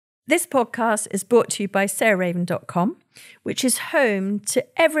This podcast is brought to you by sarahraven.com, which is home to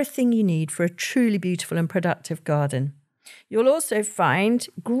everything you need for a truly beautiful and productive garden. You'll also find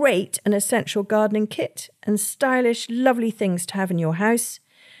great and essential gardening kit and stylish, lovely things to have in your house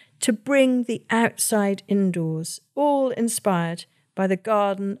to bring the outside indoors, all inspired by the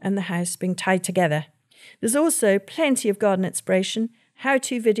garden and the house being tied together. There's also plenty of garden inspiration,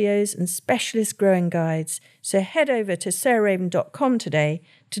 how-to videos and specialist growing guides. So head over to sarahraven.com today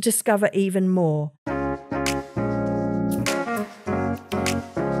to discover even more.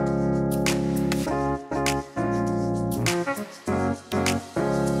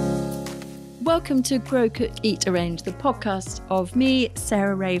 Welcome to Grow, Cook, Eat, Arrange, the podcast of me,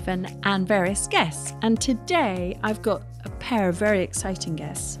 Sarah Raven, and various guests. And today I've got a pair of very exciting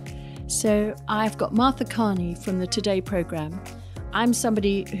guests. So I've got Martha Kearney from the Today programme. I'm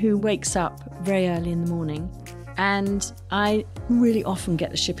somebody who wakes up very early in the morning, and I really often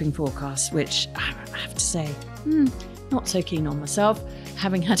get the shipping forecast, which I have to say, not so keen on myself,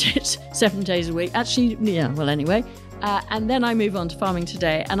 having had it 7 days a week. Actually, anyway. And then I move on to Farming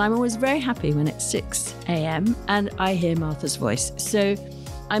Today, and I'm always very happy when it's 6 a.m. and I hear Martha's voice. So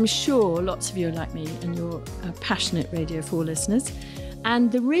I'm sure lots of you are like me and you're passionate Radio 4 listeners.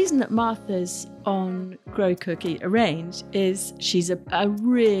 And the reason that Martha's on Grow, Cook, Eat, Arrange is she's a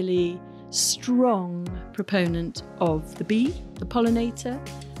really strong proponent of the bee, the pollinator,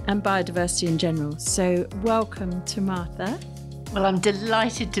 and biodiversity in general. So welcome to Martha. Well, I'm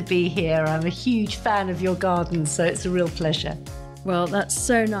delighted to be here. I'm a huge fan of your garden, so it's a real pleasure. Well, that's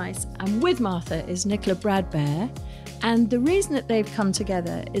so nice. And with Martha is Nicola Bradbear. And the reason that they've come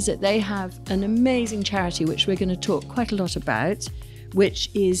together is that they have an amazing charity, which we're going to talk quite a lot about, which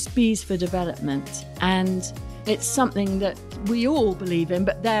is Bees for Development. And it's something that we all believe in,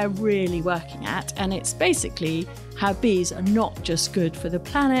 but they're really working at. And it's basically how bees are not just good for the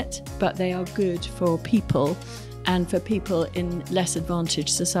planet, but they are good for people and for people in less advantaged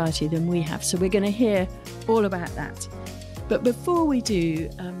society than we have. So we're going to hear all about that. But before we do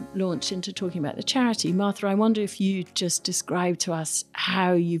launch into talking about the charity, Martha, I wonder if you just describe to us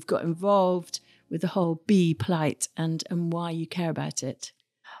how you've got involved with the whole bee plight and why you care about it.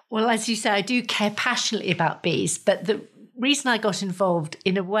 Well, as you say, I do care passionately about bees, but the reason I got involved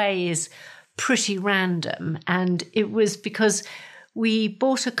in a way is pretty random. And it was because we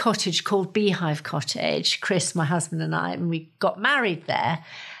bought a cottage called Beehive Cottage, Chris, my husband and I, and we got married there.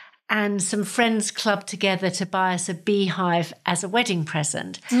 And some friends clubbed together to buy us a beehive as a wedding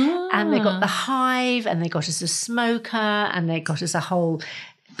present. And they got the hive, and they got us a smoker, and they got us a whole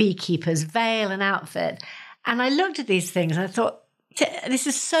beekeeper's veil and outfit. And I looked at these things and I thought, this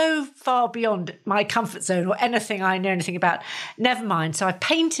is so far beyond my comfort zone or anything I know anything about. Never mind. So I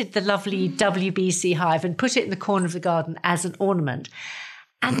painted the lovely WBC hive and put it in the corner of the garden as an ornament.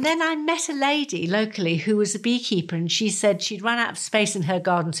 And then I met a lady locally who was a beekeeper, and she said she'd run out of space in her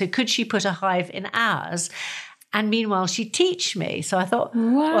garden, so could she put a hive in ours? And meanwhile, she'd teach me. So I thought,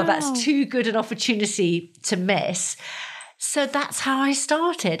 well, that's too good an opportunity to miss. So that's how I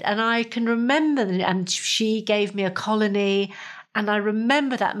started. And I can remember, and she gave me a colony. And I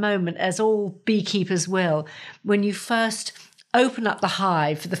remember that moment, as all beekeepers will, when you first open up the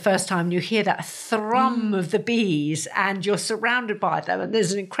hive for the first time, and you hear that thrum of the bees, and you're surrounded by them, and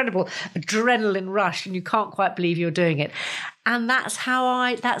there's an incredible adrenaline rush, and you can't quite believe you're doing it. And that's how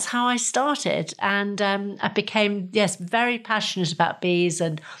I started. And I became, very passionate about bees,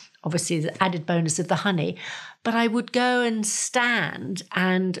 and obviously the added bonus of the honey. But I would go and stand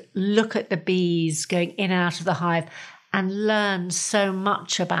and look at the bees going in and out of the hive and learn so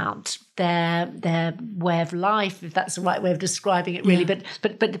much about their way of life, if that's the right way of describing it, really. Yeah.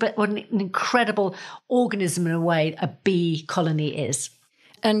 But what an incredible organism, in a way, a bee colony is.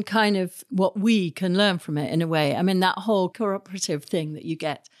 And kind of what we can learn from it, in a way. I mean, that whole cooperative thing that you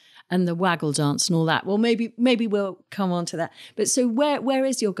get, and the waggle dance and all that. Well, maybe we'll come on to that. But so where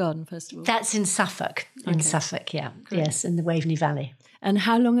is your garden, first of all? That's in Suffolk. Okay. In Suffolk, yeah. Great. Yes, in the Waveney Valley. And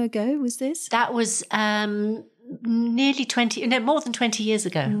how long ago was this? That was more than 20 years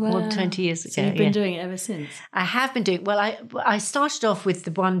ago. Wow. More than 20 years ago. So you've been doing it ever since? I have been doing. Well, I started off with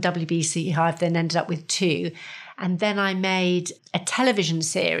the one WBC hive, then ended up with two. And then I made a television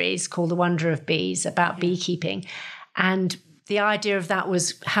series called The Wonder of Bees about beekeeping. And the idea of that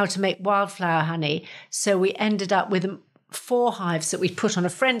was how to make wildflower honey. So we ended up with 4 hives that we put on a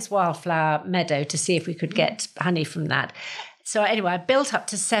friend's wildflower meadow to see if we could get honey from that. So anyway, I built up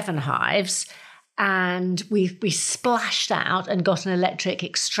to 7 hives, and we splashed out and got an electric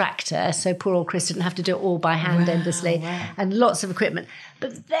extractor. So poor old Chris didn't have to do it all by hand endlessly, and lots of equipment.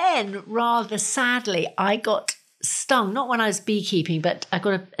 But then, rather sadly, I got stung, not when I was beekeeping, but I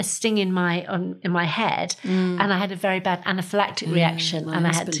got a sting in my head, and I had a very bad anaphylactic reaction, and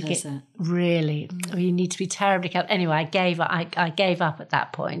I had to get really. You need to be terribly careful. Anyway, I gave up. I gave up at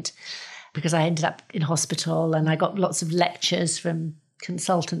that point because I ended up in hospital, and I got lots of lectures from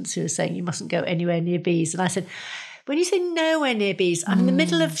consultants who were saying you mustn't go anywhere near bees, and I said, when you say nowhere near bees, I'm in the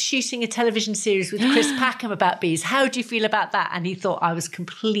middle of shooting a television series with Chris Packham about bees. How do you feel about that? And he thought I was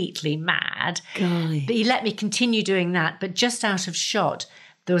completely mad. Golly. But he let me continue doing that. But just out of shot,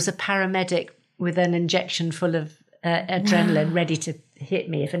 there was a paramedic with an injection full of adrenaline ready to hit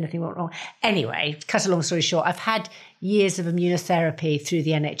me if anything went wrong. Anyway, cut a long story short, I've had years of immunotherapy through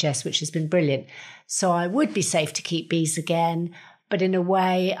the NHS, which has been brilliant. So I would be safe to keep bees again. But in a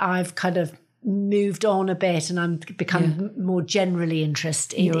way, I've kind of moved on a bit, and I'm become more generally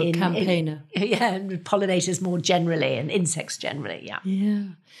interested in campaigner. Pollinators more generally and insects generally. Yeah.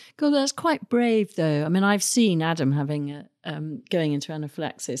 God, that's quite brave, though. I mean, I've seen Adam having going into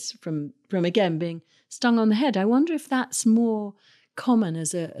anaphylaxis from again being stung on the head. I wonder if that's more common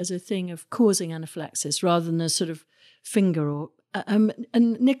as a thing of causing anaphylaxis rather than a sort of finger or. And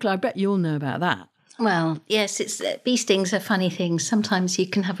Nicola, I bet you'll know about that. Well, yes, bee stings are funny things. Sometimes you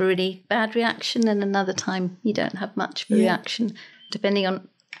can have a really bad reaction, and another time you don't have much of a reaction, depending on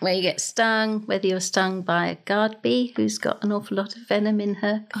where you get stung, whether you're stung by a guard bee who's got an awful lot of venom in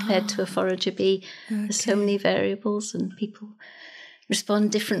her compared to a forager bee. Okay. There's so many variables, and people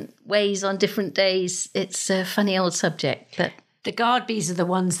respond different ways on different days. It's a funny old subject, but... The guard bees are the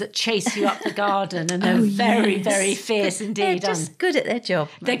ones that chase you up the garden, and they're very fierce indeed. They're just good at their job.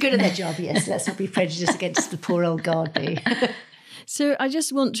 They're good at their job, yes. Let's not be prejudiced against the poor old guard bee. So I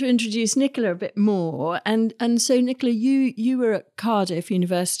just want to introduce Nicola a bit more. And so, Nicola, you were at Cardiff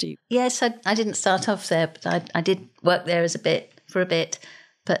University. Yes, I didn't start off there, but I did work there for a bit.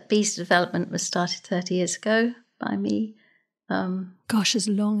 But bees development was started 30 years ago by me. Gosh, as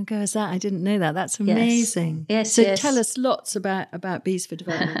long ago as that, I didn't know that. That's amazing. Yes. So tell us lots about bees for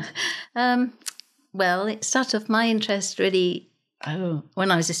development. Well, it started off my interest really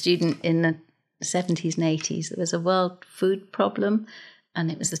when I was a student in the 70s and 80s. There was a world food problem,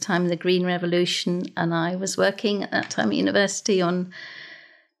 and it was the time of the Green Revolution, and I was working at that time at university on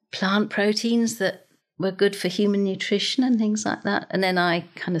plant proteins that were good for human nutrition and things like that. And then I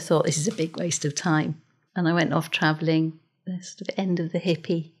kind of thought, this is a big waste of time. And I went off travelling, the sort of end of the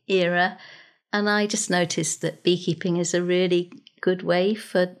hippie era, and I just noticed that beekeeping is a really good way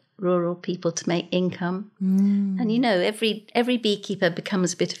for rural people to make income. And every beekeeper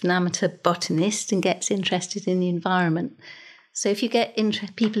becomes a bit of an amateur botanist and gets interested in the environment. So if you get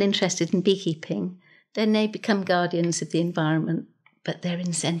people interested in beekeeping, then they become guardians of the environment, but they're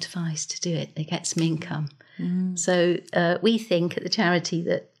incentivized to do it. They get some income. So we think at the charity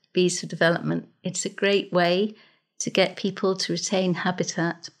that Bees for Development, it's a great way to get people to retain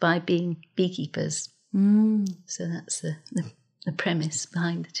habitat by being beekeepers. So that's the premise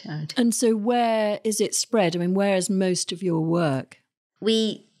behind the charity. And so where is it spread? I mean, where is most of your work?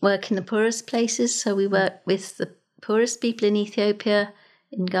 We work in the poorest places. So we work with the poorest people in Ethiopia,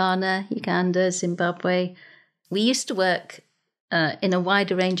 in Ghana, Uganda, Zimbabwe. We used to work in a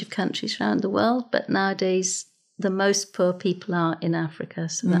wider range of countries around the world, but nowadays the most poor people are in Africa.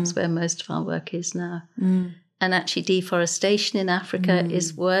 So that's where most of our work is now. And actually deforestation in Africa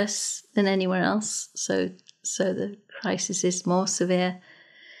is worse than anywhere else. So the crisis is more severe.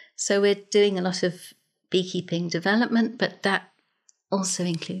 So we're doing a lot of beekeeping development, but that also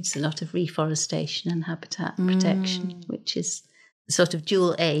includes a lot of reforestation and habitat protection, which is sort of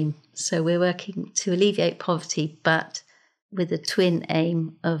dual aim. So we're working to alleviate poverty, but with a twin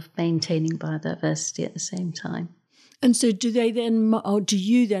aim of maintaining biodiversity at the same time. And so do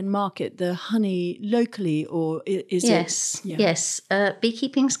you then market the honey locally, or is it? Yes.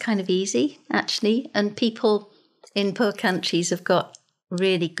 Beekeeping's kind of easy, actually, and people in poor countries have got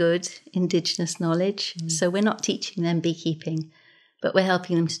really good indigenous knowledge. So we're not teaching them beekeeping, but we're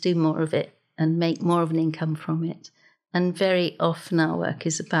helping them to do more of it and make more of an income from it. And very often our work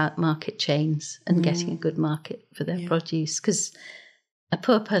is about market chains and getting a good market for their produce, because a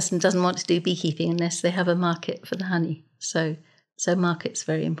poor person doesn't want to do beekeeping unless they have a market for the honey. So market's a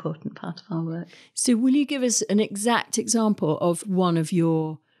very important part of our work. So will you give us an exact example of one of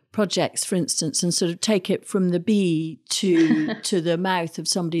your projects, for instance, and sort of take it from the bee to the mouth of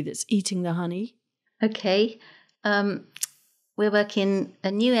somebody that's eating the honey? Okay. We're working, a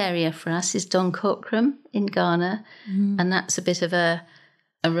new area for us is Don Corkram in Ghana, and that's a bit of a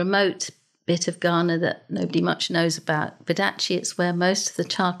remote bit of Ghana that nobody much knows about, but actually it's where most of the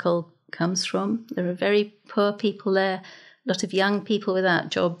charcoal comes from. There are very poor people there, lot of young people without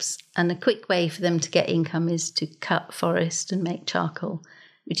jobs, and a quick way for them to get income is to cut forest and make charcoal,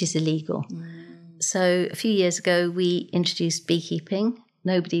 which is illegal. So a few years ago, we introduced beekeeping.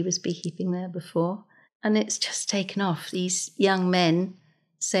 Nobody was beekeeping there before, and it's just taken off. These young men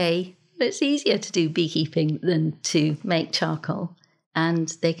say it's easier to do beekeeping than to make charcoal, and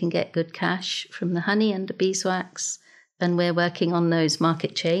they can get good cash from the honey and the beeswax. And we're working on those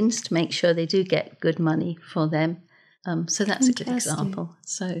market chains to make sure they do get good money for them. So that's a good example.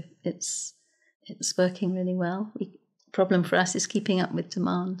 So it's working really well. The problem for us is keeping up with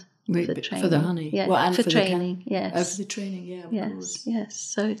demand for training. For the honey. Yeah, well, and for training, yes. For the training, yeah, of course. Yes,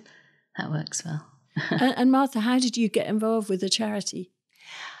 so that works well. And Martha, how did you get involved with the charity?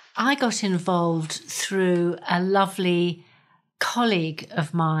 I got involved through a lovely colleague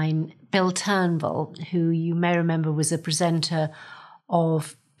of mine, Bill Turnbull, who you may remember was a presenter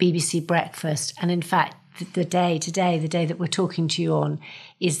of BBC Breakfast. And in fact, the day that we're talking to you on,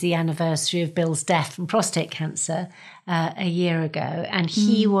 is the anniversary of Bill's death from prostate cancer a year ago. And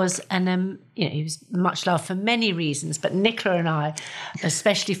he was he was much loved for many reasons, but Nicola and I are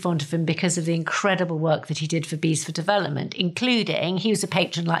especially fond of him because of the incredible work that he did for Bees for Development, including, he was a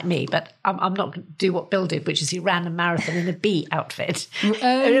patron like me, but I'm not going to do what Bill did, which is he ran a marathon in a bee outfit.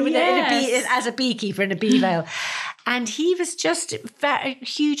 As a beekeeper in a bee veil. And he was just a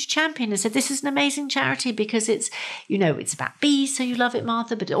huge champion and said, this is an amazing charity because it's, it's about bees, so you love it,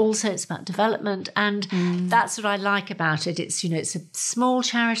 Martha, but also it's about development. And that's what I like about it. It's, it's a small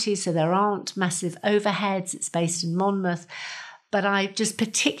charity, so there aren't massive overheads. It's based in Monmouth. But I just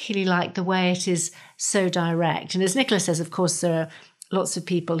particularly like the way it is so direct. And as Nicola says, of course, there are lots of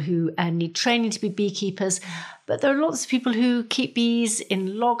people who need training to be beekeepers, but there are lots of people who keep bees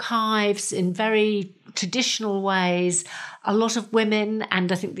in log hives in very traditional ways. A lot of women,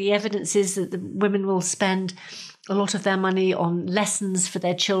 and I think the evidence is that the women will spend a lot of their money on lessons for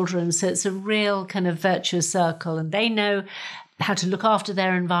their children. So it's a real kind of virtuous circle, and they know how to look after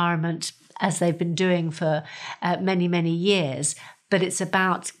their environment as they've been doing for many, many years. But it's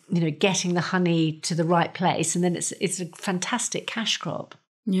about, getting the honey to the right place. And then it's a fantastic cash crop.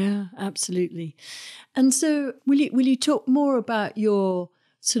 Yeah, absolutely. And so will you talk more about your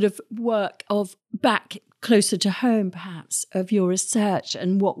sort of work of back closer to home, perhaps, of your research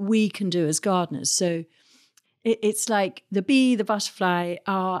and what we can do as gardeners? So it's like the bee, the butterfly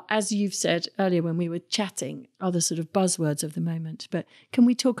are, as you've said earlier when we were chatting, are the sort of buzzwords of the moment. But can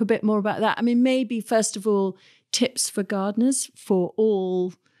we talk a bit more about that? I mean, maybe first of all, tips for gardeners for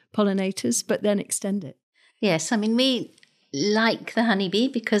all pollinators, but then extend it. Yes, I mean, we like the honeybee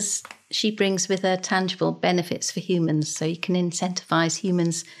because she brings with her tangible benefits for humans. So you can incentivize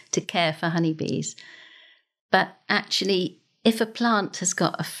humans to care for honeybees. But actually, if a plant has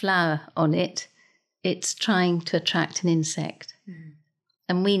got a flower on it, it's trying to attract an insect.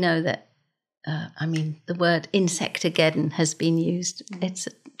 And we know that, the word insectageddon has been used. It's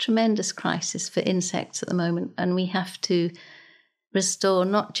a tremendous crisis for insects at the moment. And we have to restore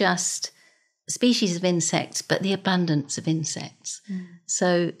not just species of insects, but the abundance of insects.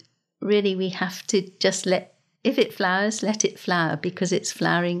 So really we have to just if it flowers, let it flower because it's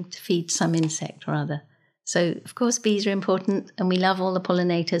flowering to feed some insect or other. So, of course, bees are important and we love all the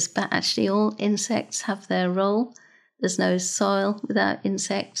pollinators, but actually all insects have their role. There's no soil without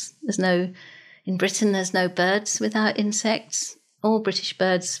insects. In Britain, there's no birds without insects. All British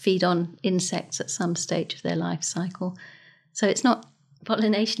birds feed on insects at some stage of their life cycle. So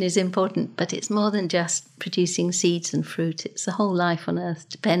pollination is important, but it's more than just producing seeds and fruit. It's the whole life on Earth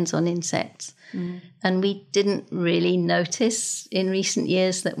depends on insects. And we didn't really notice in recent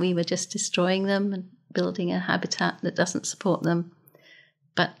years that we were just destroying them and building a habitat that doesn't support them.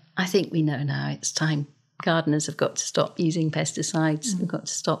 But I think we know now it's time. Gardeners have got to stop using pesticides. We've got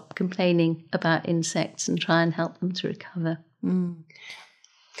to stop complaining about insects and try and help them to recover. And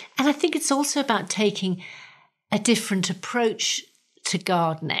I think it's also about taking a different approach to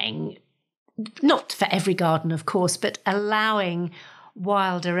gardening, not for every garden, of course, but allowing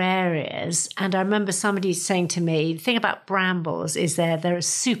wilder areas. And I remember somebody saying to me, the thing about brambles is they're a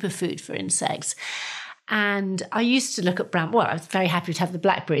superfood for insects. And I used to look at brambles. Well, I was very happy to have the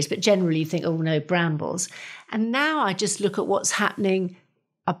blackberries, but generally you think, oh no, brambles. And now I just look at what's happening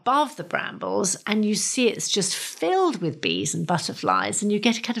above the brambles and you see it's just filled with bees and butterflies and you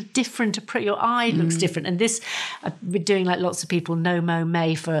get a kind of different approach. Your eye looks different. And this, I've been doing like lots of people, no mow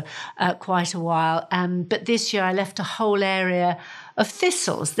May for quite a while. But this year I left a whole area of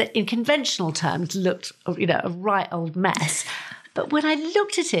thistles that in conventional terms looked, a right old mess. But when I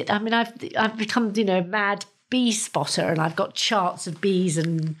looked at it, I mean, I've become, a mad bee spotter and I've got charts of bees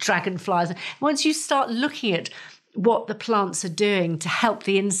and dragonflies. Once you start looking at what the plants are doing to help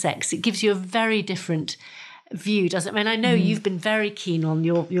the insects, it gives you a very different view, doesn't it? I mean, I know you've been very keen on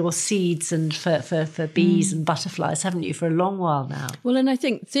your seeds and for bees and butterflies, haven't you, for a long while now? Well, and I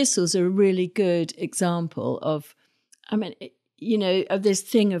think thistles are a really good example of, of this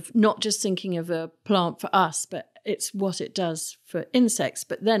thing of not just thinking of a plant for us, but it's what it does for insects.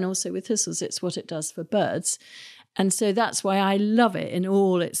 But then also with thistles, it's what it does for birds. And so that's why I love it in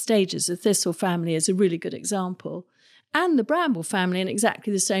all its stages. The thistle family is a really good example. And the bramble family in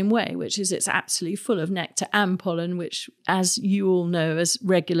exactly the same way, which is it's absolutely full of nectar and pollen, which, as you all know, as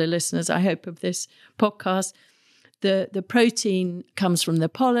regular listeners, I hope, of this podcast, the protein comes from the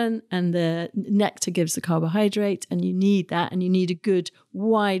pollen and the nectar gives the carbohydrate, and you need that, and you need a good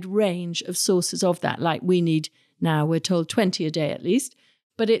wide range of sources of that, like we need now, we're told 20 a day at least.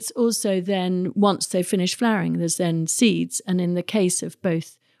 But it's also then, once they finish flowering, there's then seeds. And in the case of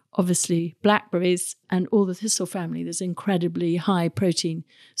both, obviously, blackberries and all the thistle family, there's incredibly high protein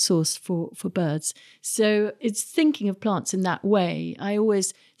source for birds. So it's thinking of plants in that way. I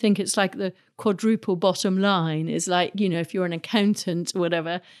always think it's like the quadruple bottom line is like, if you're an accountant or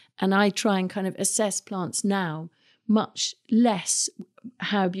whatever, and I try and kind of assess plants now, much less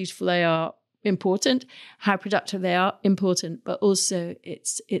how beautiful they are, important, how productive they are, important, but also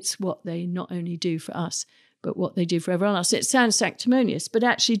it's what they not only do for us, but what they do for everyone else. It sounds sanctimonious, but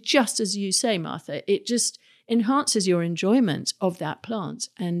actually, just as you say, Martha, it just enhances your enjoyment of that plant,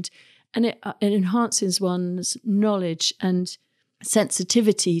 and it enhances one's knowledge and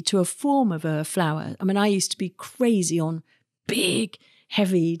sensitivity to a form of a flower. I mean, I used to be crazy on big,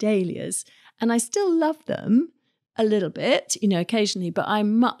 heavy dahlias, and I still love them a little bit, occasionally, but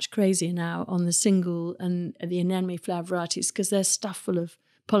I'm much crazier now on the single and the anemone flower varieties because they're stuffed full of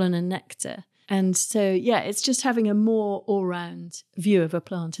pollen and nectar. And so, it's just having a more all-round view of a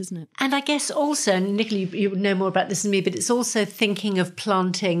plant, isn't it? And I guess also, Nicola, you know more about this than me, but it's also thinking of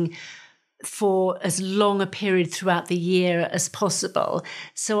planting for as long a period throughout the year as possible.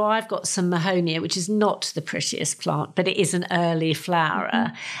 So I've got some Mahonia, which is not the prettiest plant, but it is an early flower.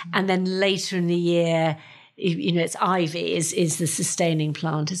 Mm-hmm. And then later in the year, it's ivy is the sustaining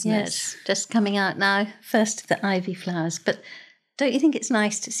plant, isn't it? Yes, just coming out now, first of the ivy flowers. But don't you think it's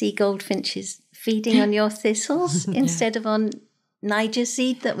nice to see goldfinches feeding on your thistles instead of on Niger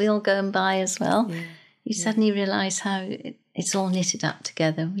seed that we all go and buy as well? Yeah. You suddenly realise how it's all knitted up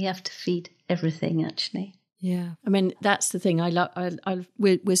together. We have to feed everything, actually. Yeah, I mean, that's the thing.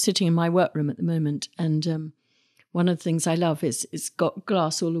 We're sitting in my workroom at the moment, and one of the things I love is it's got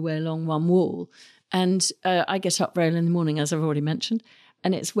glass all the way along one wall. And I get up very early in the morning, as I've already mentioned,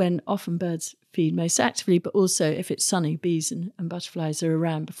 and it's when often birds feed most actively, but also if it's sunny, bees and butterflies are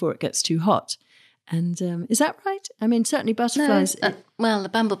around before it gets too hot. And is that right? I mean, certainly butterflies... No, the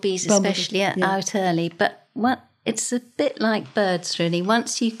bumblebees especially are out early, but it's a bit like birds, really.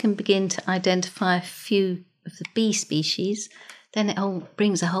 Once you can begin to identify a few of the bee species, then it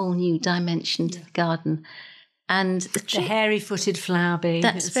brings a whole new dimension to the garden. And the hairy-footed flower bee.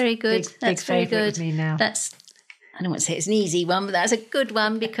 That's very good. That's very good. With me now. I don't want to say it's an easy one, but that's a good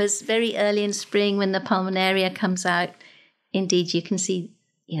one because very early in spring when the pulmonaria comes out, indeed you can see,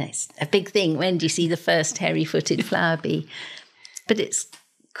 it's a big thing. When do you see the first hairy-footed flower bee? But it's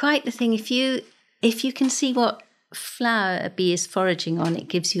quite the thing. If you can see what flower a bee is foraging on, it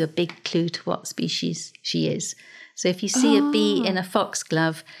gives you a big clue to what species she is. So if you see a bee in a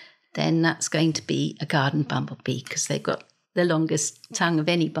foxglove, then that's going to be a garden bumblebee because they've got the longest tongue of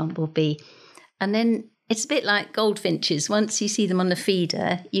any bumblebee. And then it's a bit like goldfinches. Once you see them on the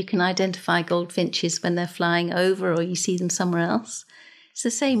feeder, you can identify goldfinches when they're flying over or you see them somewhere else. It's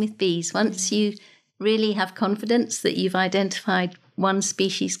the same with bees. Once you really have confidence that you've identified one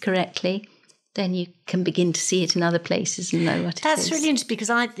species correctly, then you can begin to see it in other places and know what it is. That's really interesting because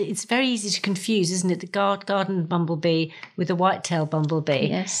it's very easy to confuse, isn't it? The garden bumblebee with a white-tailed bumblebee.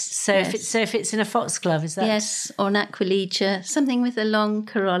 Yes. So if it's in a foxglove, is that? Yes, or an aquilegia, something with a long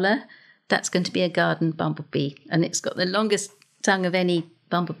corolla, that's going to be a garden bumblebee. And it's got the longest tongue of any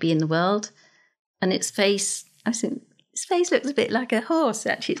bumblebee in the world. And its face, I think its face looks a bit like a horse,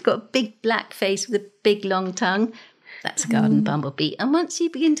 actually. It's got a big black face with a big long tongue. That's a garden bumblebee. And once you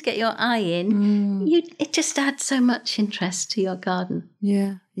begin to get your eye in, it just adds so much interest to your garden.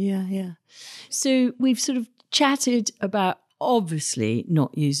 Yeah. So we've sort of chatted about obviously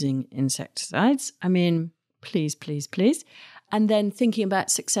not using insecticides. I mean, please. And then thinking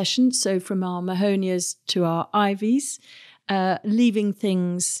about succession. So from our Mahonias to our ivies, leaving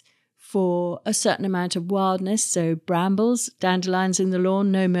things for a certain amount of wildness. So brambles, dandelions in the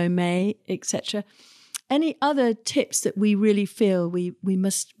lawn, no mow May, etc. Any other tips that we really feel we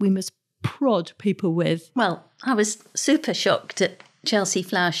must prod people with? Well, I was super shocked at Chelsea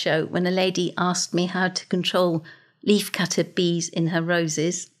Flower Show when a lady asked me how to control leafcutter bees in her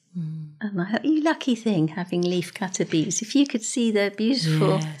roses. And I thought, you lucky thing having leafcutter bees. If you could see their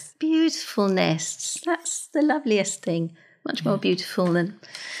beautiful, beautiful nests, that's the loveliest thing. Much more beautiful than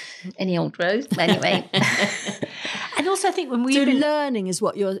any old rose. Anyway. And also I think when learning is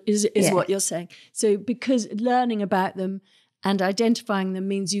what you're what you're saying. So because learning about them and identifying them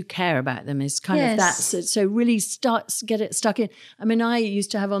means you care about them is kind of that. So really get it stuck in. I mean, I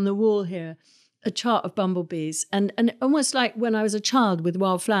used to have on the wall here a chart of bumblebees, and almost like when I was a child with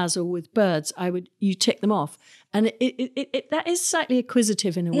wildflowers or with birds, you tick them off, and it that is slightly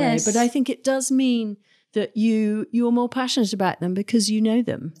acquisitive in a way, but I think it does mean that you're more passionate about them because you know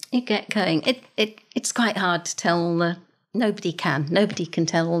them. You get going. It's quite hard to tell nobody can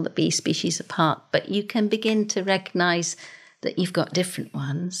tell all the bee species apart, but you can begin to recognise that you've got different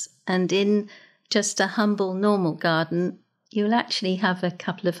ones. And in just a humble, normal garden, you'll actually have a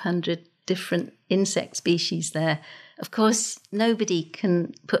couple of hundred different insect species there. Of course, nobody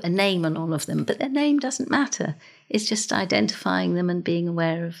can put a name on all of them, but their name doesn't matter. It's just identifying them and being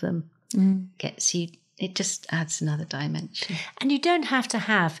aware of them gets you. It just adds another dimension. And you don't have to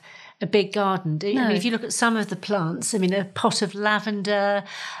have a big garden, do you? No. I mean, if you look at some of the plants, I mean, a pot of lavender,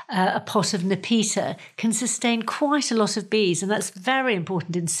 a pot of nepeta can sustain quite a lot of bees. And that's very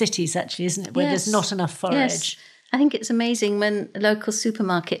important in cities, actually, isn't it, where there's not enough forage. Yes. I think it's amazing when a local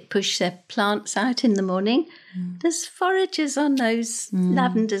supermarket push their plants out in the morning. There's foragers on those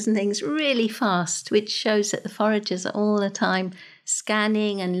lavenders and things really fast, which shows that the foragers are all the time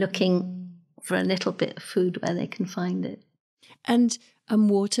scanning and looking for a little bit of food where they can find it. And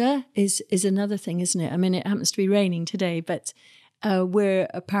water is another thing, isn't it? I mean, it happens to be raining today, but we're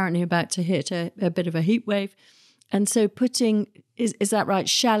apparently about to hit a bit of a heat wave. And so putting, is that right,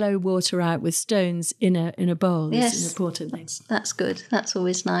 shallow water out with stones in a bowl is an important thing. That's good. That's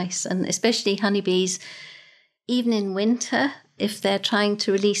always nice. And especially honeybees, even in winter, if they're trying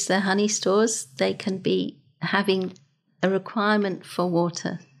to release their honey stores, they can be having a requirement for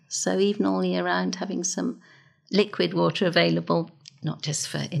water. So even all year round, having some liquid water available, not just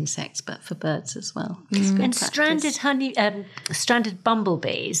for insects, but for birds as well. And stranded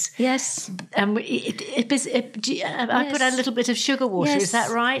bumblebees. Yes. I put a little bit of sugar water, is that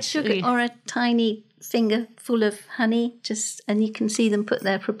right? Sugar, or a tiny finger full of honey, and you can see them put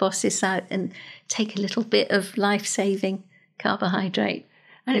their proboscis out and take a little bit of life-saving carbohydrate.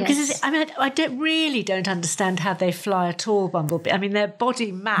 Because I don't understand how they fly at all, bumblebee. I mean, their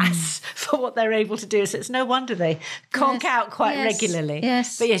body mass for what they're able to do, so it's no wonder they conk out quite regularly.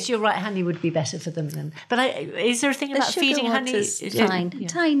 Yes. But yes, you're right, honey would be better for them then. But is there a thing about feeding honey? Fine. Yeah.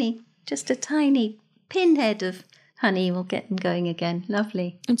 Tiny, just a tiny pinhead of honey will get them going again.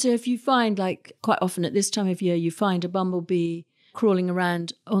 Lovely. And so if you find, like quite often at this time of year, you find a bumblebee crawling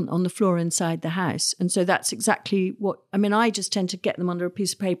around on the floor inside the house. And so that's exactly what, I mean, I just tend to get them under a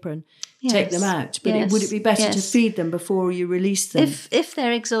piece of paper and take them out. But would it be better to feed them before you release them? If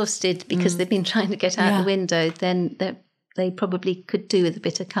they're exhausted because they've been trying to get out the window, then they probably could do with a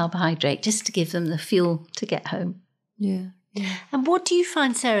bit of carbohydrate just to give them the fuel to get home. Yeah. And what do you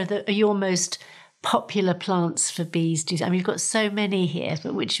find, Sarah, that are your most popular plants for bees? I mean, you've got so many here,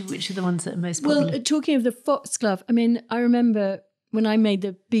 but which are the ones that are most popular? Well, talking of the foxglove, I mean, I remember when I made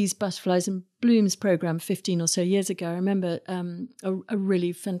the Bees, Butterflies and Blooms program 15 or so years ago, I remember a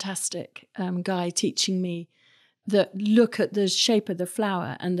really fantastic guy teaching me that look at the shape of the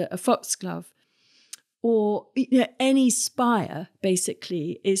flower, and a foxglove or any spire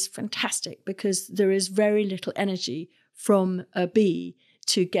basically is fantastic because there is very little energy from a bee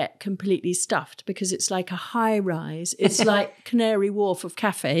to get completely stuffed, because it's like a high rise. It's like Canary Wharf of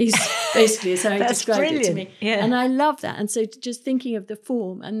cafes, basically, is how he described it to me. Yeah. And I love that. And so just thinking of the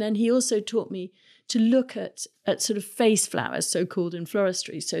form. And then he also taught me to look at sort of face flowers, so-called in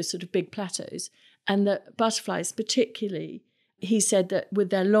floristry, so sort of big plateaus. And the butterflies particularly, he said that with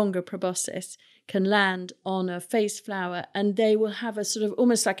their longer proboscis, can land on a face flower and they will have a sort of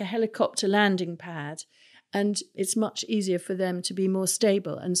almost like a helicopter landing pad. And it's much easier for them to be more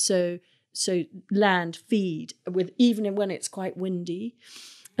stable. And so land, feed, with even when it's quite windy.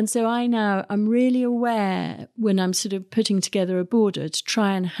 And so I'm really aware when I'm sort of putting together a border to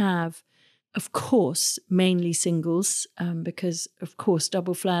try and have, of course, mainly singles, because, of course,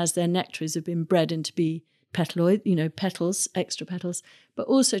 double flowers, their nectaries have been bred into be petaloid, petals, extra petals, but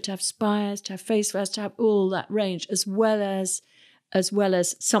also to have spires, to have face flowers, to have all that range, as well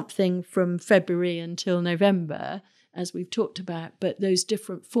as something from February until November as we've talked about, but those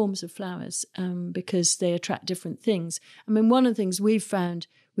different forms of flowers because they attract different things. I mean, one of the things we've found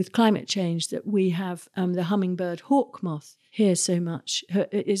with climate change that we have the hummingbird hawk moth here so much.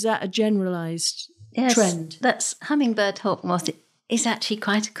 Is that a generalised trend? That's hummingbird hawk moth. It is actually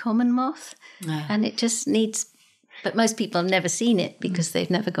quite a common moth, and it just needs... But most people have never seen it because they've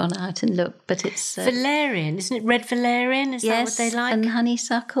never gone out and looked. But it's... valerian, isn't it? Red valerian, is that what they like? And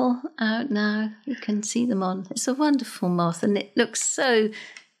honeysuckle out now. You can see them on. It's a wonderful moth, and it looks so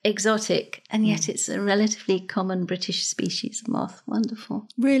exotic, and yet it's a relatively common British species of moth. Wonderful.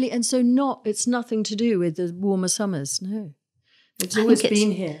 Really? And so it's nothing to do with the warmer summers, no? It's always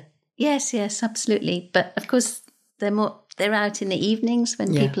been here. Yes, absolutely. But of course, they're out in the evenings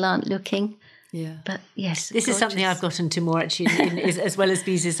when people aren't looking. Yeah. But yes, this is something I've got into more actually, as well as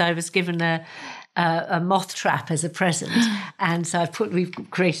bees. I was given a moth trap as a present, and so we've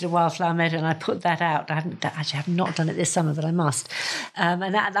created a wildflower meadow, and I put that out. I have not done it this summer, but I must. And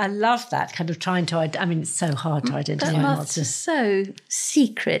I love that kind of trying to. I mean, it's so hard to identify but moths are so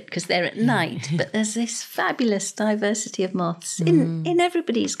secret because they're at night. But there's this fabulous diversity of moths in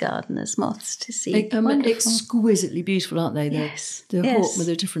everybody's garden. There's moths to see. Exquisitely beautiful, aren't they? Yes. Hawk with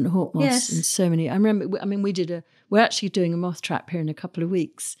the different hawk moths and so many. I remember. I mean, we're actually doing a moth trap here in a couple of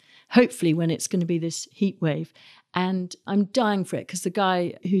weeks. Hopefully when it's going to be this heat wave. And I'm dying for it because the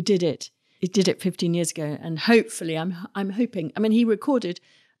guy who did it 15 years ago. And hopefully I'm hoping, I mean, he recorded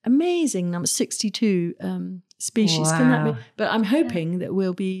amazing number 62 species. Wow. Can that be? But I'm hoping that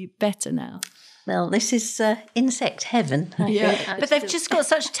we'll be better now. Well, this is insect heaven. I think. But they've just got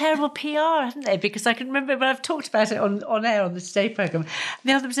such terrible PR, haven't they? Because I can remember when I've talked about it on air on the Today programme,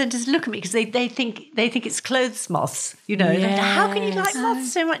 the other presenters look at me because they think it's clothes moths, you know. Yes. How can you like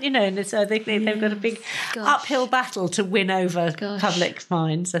moths so much, you know? And so they've got a big uphill battle to win over public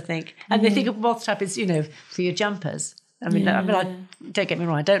minds, I think. And they think a moth trap is, you know, for your jumpers. I mean, don't get me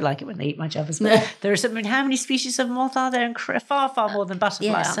wrong, I don't like it when they eat my jumpers. But there are something. How many species of moth are there? Far, far more than butterfly,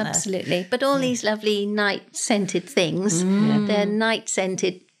 yes, aren't absolutely. But all these lovely night-scented things, they're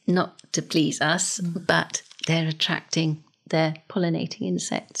night-scented not to please us, but they're pollinating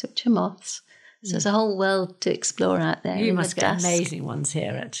insects, which are moths. So there's a whole world to explore out there. You must get amazing ones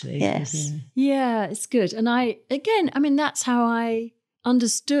here, actually. Yes. Yeah, it's good. And that's how I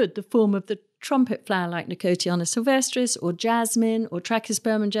understood the form of the trumpet flower like Nicotiana sylvestris or jasmine or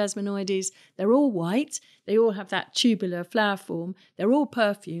Trachyspermum jasminoides. They're all white. They all have that tubular flower form. They're all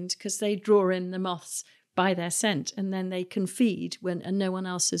perfumed because they draw in the moths by their scent, and then they can feed and no one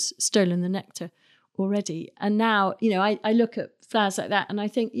else has stolen the nectar already. And now, you know, I look at flowers like that and I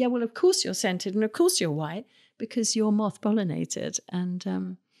think, yeah, well, of course you're scented and of course you're white because you're moth pollinated.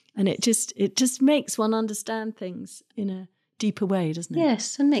 And it just makes one understand things in a deeper way, doesn't it?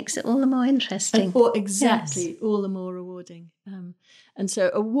 Yes, and makes it all the more interesting. All the more rewarding. And so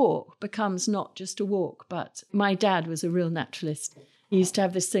a walk becomes not just a walk, but my dad was a real naturalist. He used to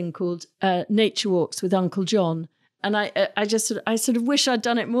have this thing called Nature Walks with Uncle John. And I sort of wish I'd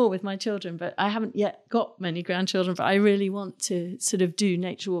done it more with my children, but I haven't yet got many grandchildren, but I really want to sort of do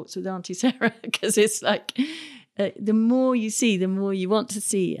Nature Walks with Auntie Sarah because it's like the more you see, the more you want to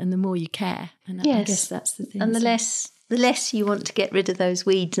see and the more you care. And I guess that's the thing. And the less you want to get rid of those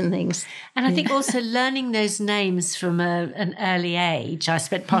weeds and things. And I think also learning those names from an early age. I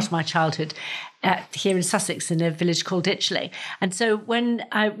spent part of my childhood here in Sussex in a village called Ditchley. And so when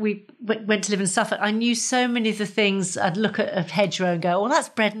we went to live in Suffolk, I knew so many of the things. I'd look at a hedgerow and go, well, that's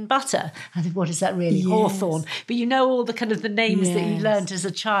bread and butter. I think, what is that really? Yes. Hawthorn. But you know all the kind of the names that you learned as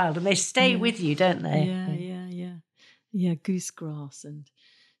a child and they stay with you, don't they? Yeah, goosegrass and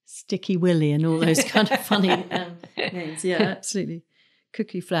Sticky Willy and all those kind of funny names. Yeah, absolutely.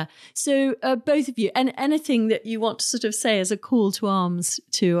 Cuckoo flower. So both of you, and anything that you want to sort of say as a call to arms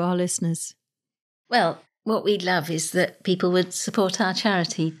to our listeners? Well, what we'd love is that people would support our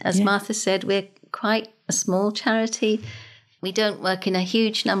charity. As Martha said, we're quite a small charity. We don't work in a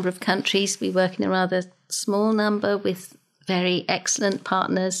huge number of countries. We work in a rather small number with very excellent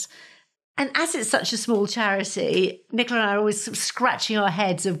partners. And as it's such a small charity, Nicola and I are always sort of scratching our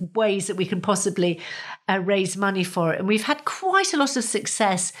heads of ways that we can possibly raise money for it. And we've had quite a lot of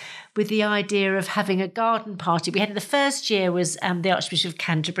success with the idea of having a garden party. We had the first year was the Archbishop of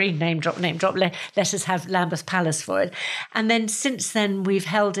Canterbury, name drop, let us have Lambeth Palace for it. And then since then, we've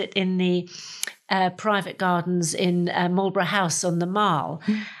held it in the private gardens in Marlborough House on the Mall.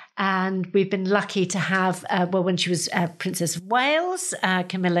 And we've been lucky to have, when she was Princess of Wales,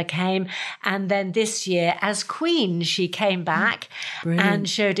 Camilla came. And then this year, as Queen, she came back and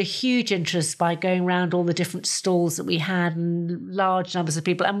showed a huge interest by going around all the different stalls that we had and large numbers of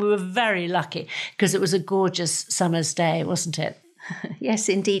people. And we were very lucky because it was a gorgeous summer's day, wasn't it? Yes,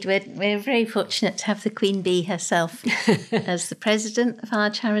 indeed. We're very fortunate to have the Queen Bee herself as the president of our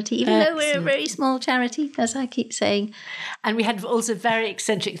charity, even though we're a very small charity, as I keep saying. And we had also a very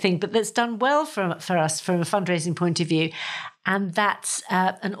eccentric thing, but that's done well for us from a fundraising point of view. And that's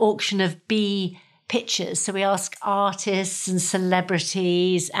an auction of bee pictures. So we ask artists and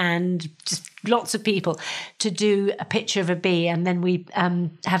celebrities and just lots of people to do a picture of a bee, and then we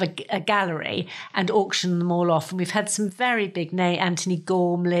have a gallery and auction them all off. And we've had some very big names. Anthony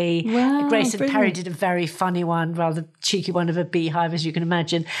Gormley, Grayson Perry did a very funny one, rather cheeky one of a beehive, as you can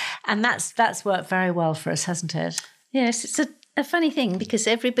imagine. And that's worked very well for us, hasn't it? Yes, it's a funny thing because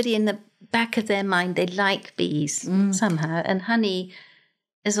everybody in the back of their mind, they like bees somehow, and honey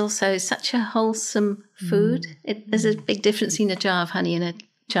is also such a wholesome food. There's a big difference between a jar of honey and a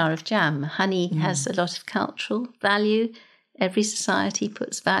jar of jam. Honey has a lot of cultural value. Every society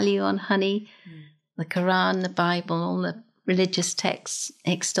puts value on honey. The Quran, the Bible, all the religious texts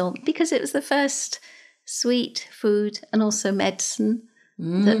extol, because it was the first sweet food and also medicine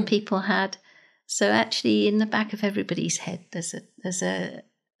that people had. So actually in the back of everybody's head, there's a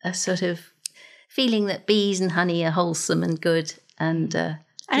sort of feeling that bees and honey are wholesome and good, and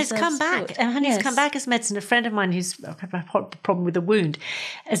it's come back. And honey's come back as medicine. A friend of mine who's had a problem with a wound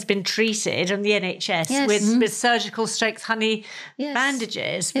has been treated on the NHS with surgical strength honey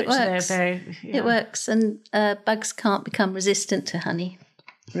bandages. It works. It works, and bugs can't become resistant to honey.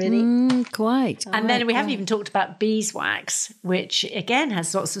 Really? Quite. And then we haven't even talked about beeswax, which again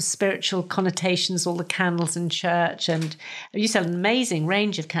has lots of spiritual connotations, all the candles in church. And you sell an amazing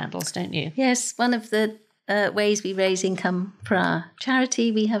range of candles, don't you? Yes, one of the ways we raise income for our charity,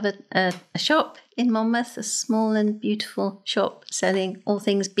 we have a shop in Monmouth, a small and beautiful shop selling all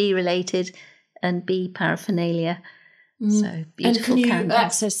things bee related and bee paraphernalia. So beautiful and can candles. you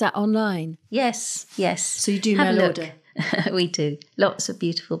access that online? Yes. So you do Have a mail look. order? We do. Lots of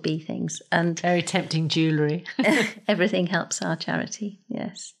beautiful bee things, and Very tempting jewellery. everything helps our charity.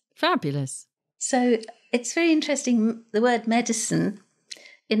 Yes. Fabulous. So it's very interesting. The word medicine,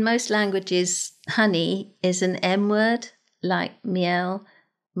 in most languages, honey is an M word, like miel,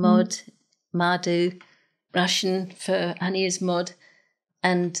 mod, madu. Russian for honey is mod.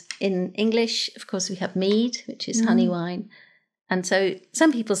 And in English, of course, we have mead, which is honey wine. And so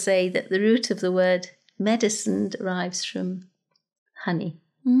some people say that the root of the word medicine derives from honey,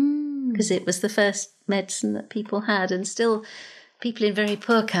 because it was the first medicine that people had. And still, people in very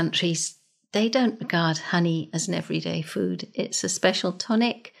poor countries, they don't regard honey as an everyday food. It's a special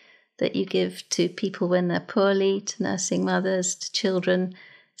tonic that you give to people when they're poorly, to nursing mothers, to children.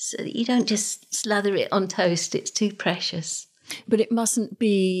 So you don't just slather it on toast. It's too precious. But it mustn't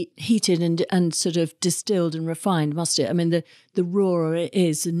be heated and sort of distilled and refined, must it? I mean, the rawer it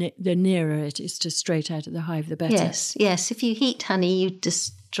is, the nearer it is to straight out of the hive, the better. Yes. If you heat honey, you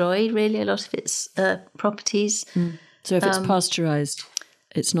destroy really a lot of its properties. So if it's pasteurised,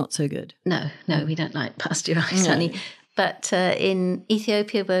 it's not so good. No, we don't like pasteurised honey. But in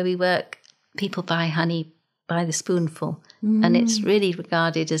Ethiopia, where we work, people buy honey by the spoonful. And it's really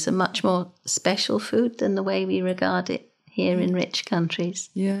regarded as a much more special food than the way we regard it here in rich countries.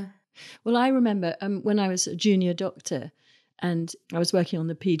 Yeah. Well, I remember when I was a junior doctor and I was working on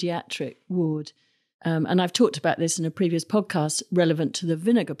the paediatric ward, and I've talked about this in a previous podcast relevant to the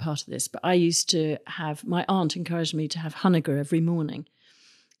vinegar part of this, but I used to have, my aunt encouraged me to have Honegar every morning.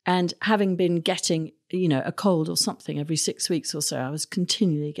 And having been getting, a cold or something every 6 weeks or so, I was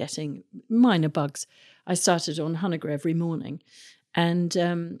continually getting minor bugs. I started on Honegar every morning. And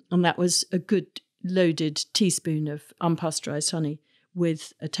that was a good loaded teaspoon of unpasteurised honey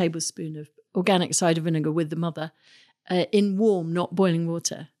with a tablespoon of organic cider vinegar with the mother in warm, not boiling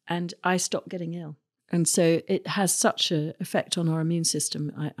water. And I stopped getting ill. And so it has such an effect on our immune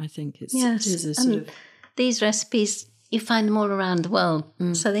system, I think. It is a sort of... These recipes, you find them all around the world.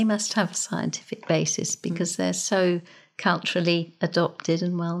 So they must have a scientific basis because they're so culturally adopted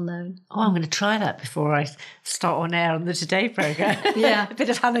and well known. Oh, I'm going to try that before I start on air on the Today programme. Yeah. A bit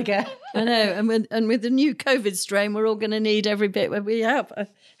of Honegar. I know. And with the new COVID strain, we're all going to need every bit where we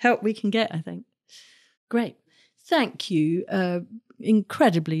help we can get, I think. Great. Thank you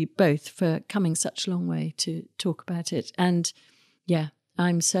incredibly both for coming such a long way to talk about it. And yeah,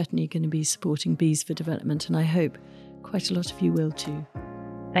 I'm certainly going to be supporting Bees for Development, and I hope quite a lot of you will too.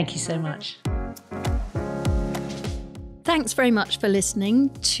 Thank you so much. thanks very much for listening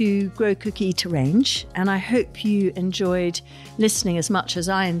to Grow, Cook, Eat, Arrange. And I hope you enjoyed listening as much as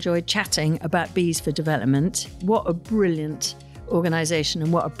I enjoyed chatting about Bees for Development. What a brilliant organisation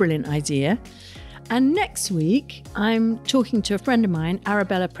and what a brilliant idea. And next week, I'm talking to a friend of mine,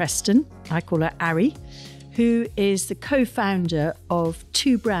 Arabella Preston. I call her Ari, who is the co-founder of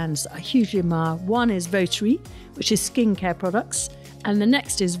two brands that I hugely admire. One is Votary, which is skincare products. And the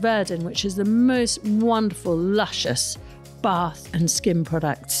next is Verdant, which is the most wonderful, luscious bath and skin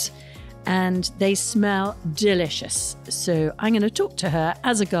products. And they smell delicious. So I'm going to talk to her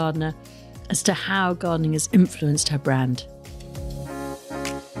as a gardener as to how gardening has influenced her brand.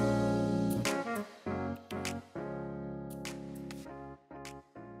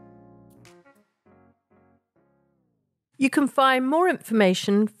 You can find more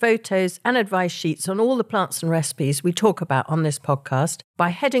information, photos and advice sheets on all the plants and recipes we talk about on this podcast by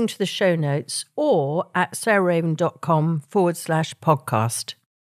heading to the show notes or at sarahraven.com/podcast.